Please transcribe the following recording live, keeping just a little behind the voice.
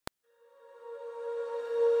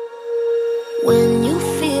When you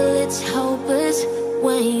feel it's hopeless,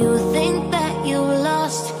 when you think that you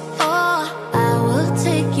lost, oh, I will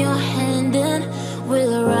take your hand and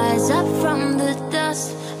we'll rise up from the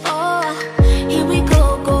dust. Oh, here we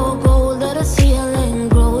go, go, go, let us heal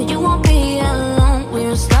and grow. You won't be alone,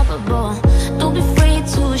 we're unstoppable. Don't be afraid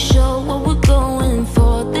to show what we're going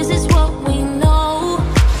for. This is what we know.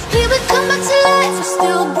 Here we come back to life, we're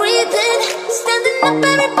still breathing. Standing up,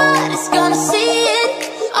 everybody's gonna see it.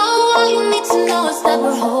 Oh, all you need to know is that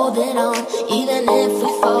we're holding on. Even if we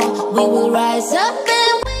fall, we will rise up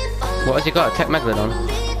and we fall. What has he got? A tech megalodon?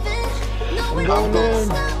 I'm going in.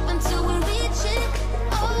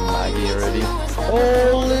 Maggie already.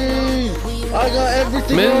 Holy! I got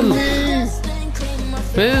everything on me!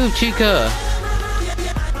 Move, Chica!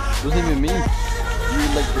 It wasn't even me. You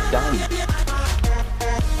like the gun.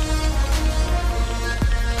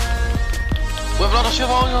 With a lot of shit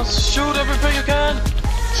on us, shoot everything you can!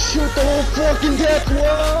 Shoot the whole fucking death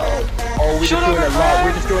world! Oh, we're just doing a lot.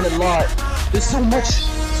 We're just doing a lot. There's so much.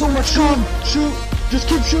 Shoot! Just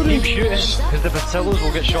keep shooting. Keep shooting, because the Batilos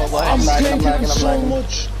will get shot I'm last. taking so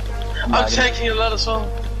much. I'm taking a lot of some.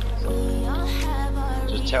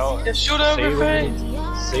 Just tell. Just shoot everything.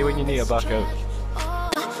 See when you need a backup.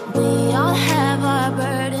 We all have our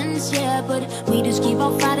burdens, yeah, but we just keep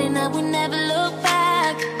on fighting and we never look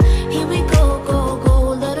back. Here we go, go,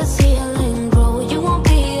 go, let us heal and grow. You won't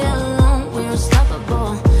be alone, we're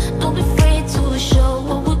unstoppable. Don't be afraid to show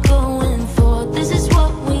what we're going for. This is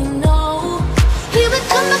what we know. Here we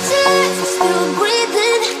come back to life, we're still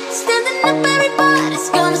breathing. Standing up, everybody's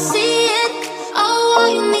gonna see it. Oh, all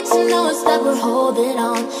you need to know is that we're holding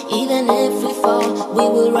on. Even if we fall, we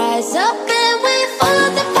will rise up and we follow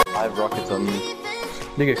the. I have rockets on me.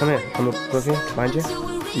 Nigga, come here. Come up with you. Behind you.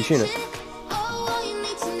 You shooting it?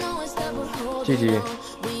 GG.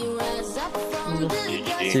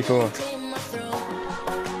 C4.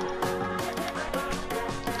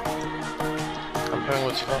 I'm playing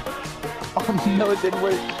with you. Oh no, it didn't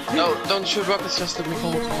work. No, don't shoot rockets just to be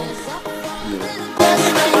comfortable.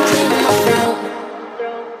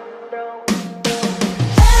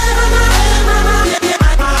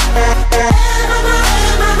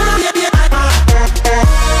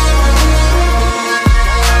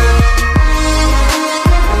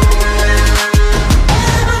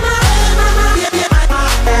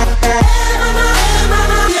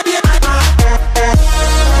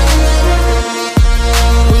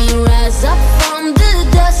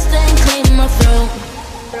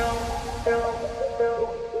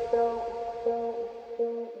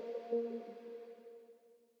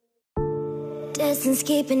 Distance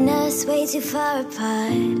keeping us way too far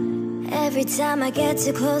apart. Every time I get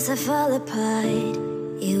too close I fall apart.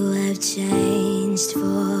 You have changed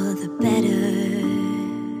for the better.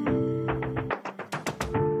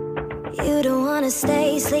 You don't wanna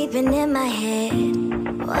stay sleeping in my head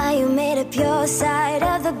while you made up your side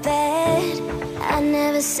of the bed. I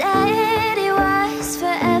never said it was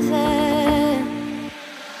forever.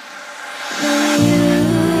 No,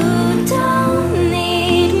 you don't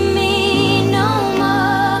need me no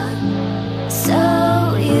more. So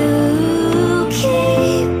you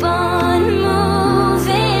keep on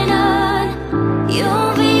moving on.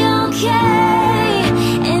 You'll be okay,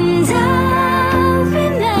 and I'll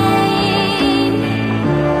remain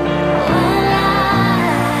while I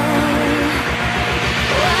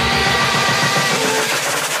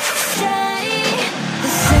stay the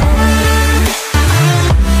same.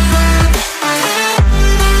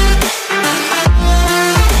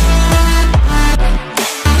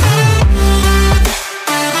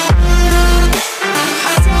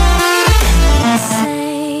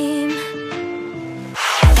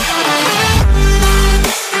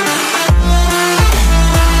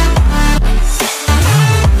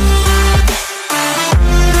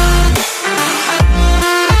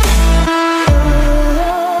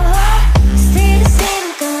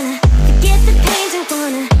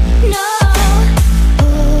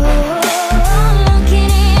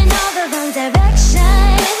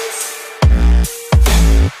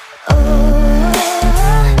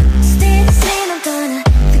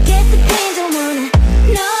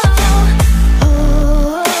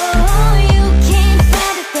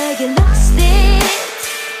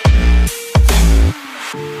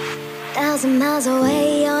 Miles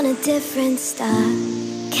away on a different star,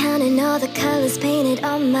 counting all the colors painted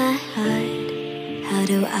on my heart. How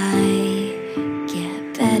do I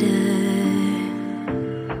get better?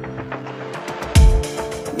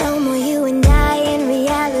 No more you and I in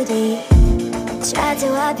reality. Tried to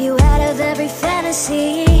wipe you out of every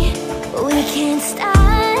fantasy. We can't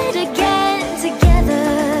start again together.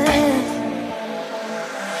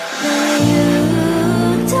 No, you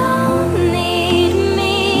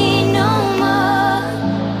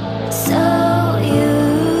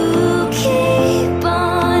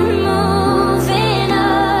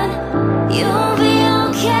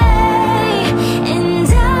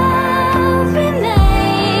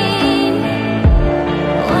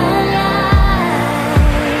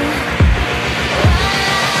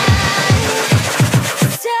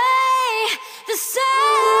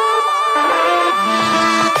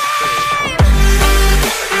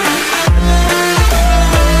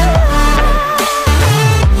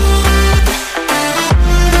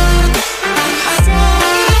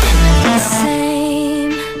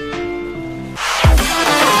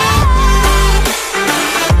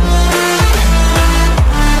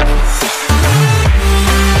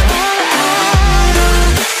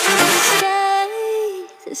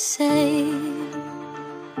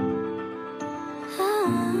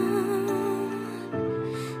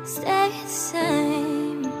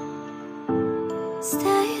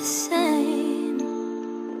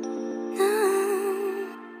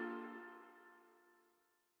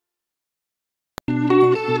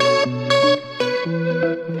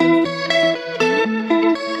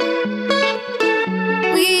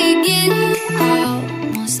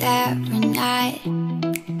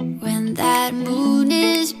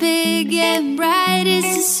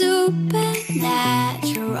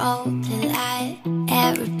rope light.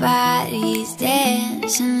 Everybody's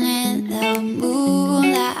dancing in the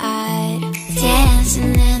moonlight.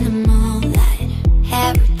 Dancing in the moonlight.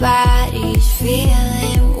 Everybody's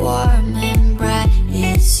feeling warm and bright.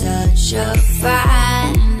 It's such a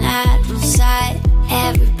fine and natural sight.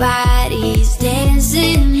 Everybody's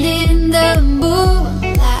dancing in the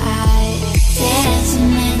moonlight.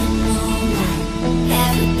 Dancing in the moonlight.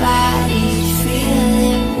 Everybody's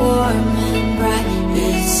feeling warm and bright.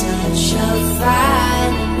 It's such a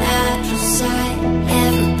fine and natural sight.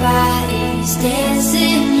 Everybody's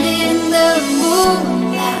dancing in the moonlight.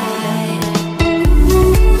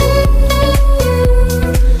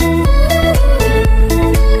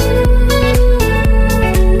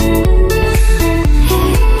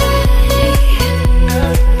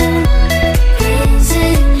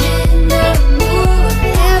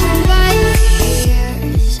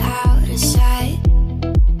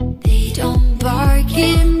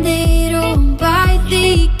 Barking